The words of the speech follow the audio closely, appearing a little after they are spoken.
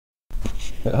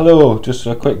Hello, just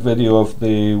a quick video of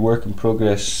the work in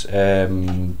progress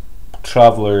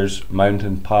Traveller's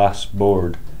Mountain Pass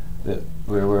board that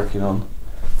we're working on.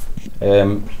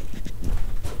 This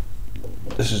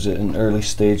is in early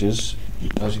stages.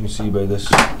 As you can see by this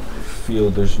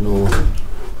field, there's no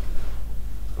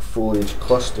foliage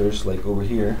clusters like over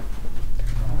here.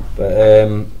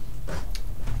 But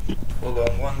hold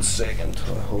on one second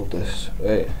till I hold this.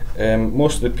 Right,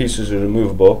 most of the pieces are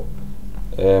removable.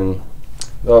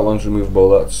 That one's removable,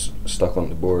 that's stuck on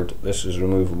the board. This is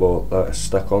removable, that is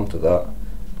stuck onto that.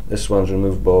 This one's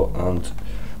removable, and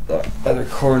that other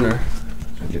corner,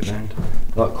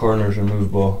 that corner is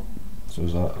removable, so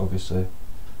is that obviously.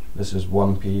 This is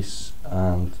one piece,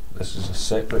 and this is a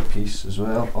separate piece as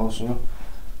well also,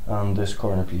 and this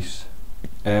corner piece.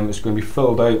 It's going to be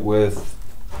filled out with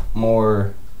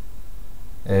more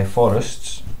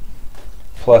forests,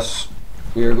 plus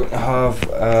we are going to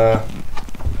have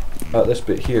at this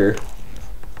bit here,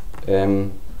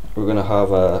 we're going to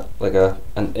have an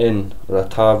inn or a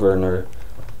tavern or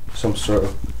some sort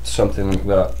of something like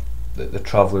that the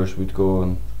travellers would go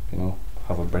and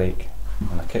have a break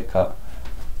and a Kit Kat,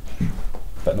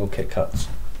 but no Kit Kats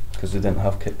because they didn't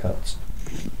have Kit Kats.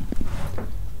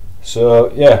 So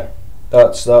yeah,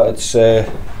 that's that. It's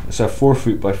a 4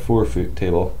 foot by 4 foot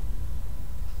table,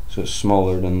 so it's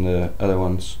smaller than the other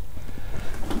ones.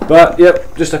 But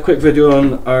yep, just a quick video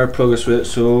on our progress with it.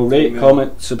 So rate,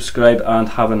 comment, subscribe, and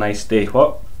have a nice day.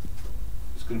 What?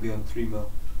 It's going to be on 3mm.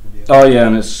 Oh yeah,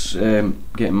 and it's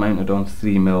getting mounted on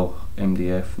 3mm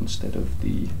MDF instead of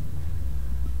the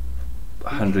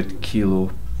 100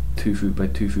 kilo 2 foot by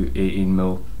 2 foot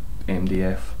 18mm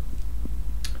MDF.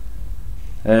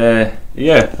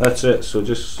 Yeah, that's it. So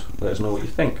just let us know what you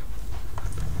think.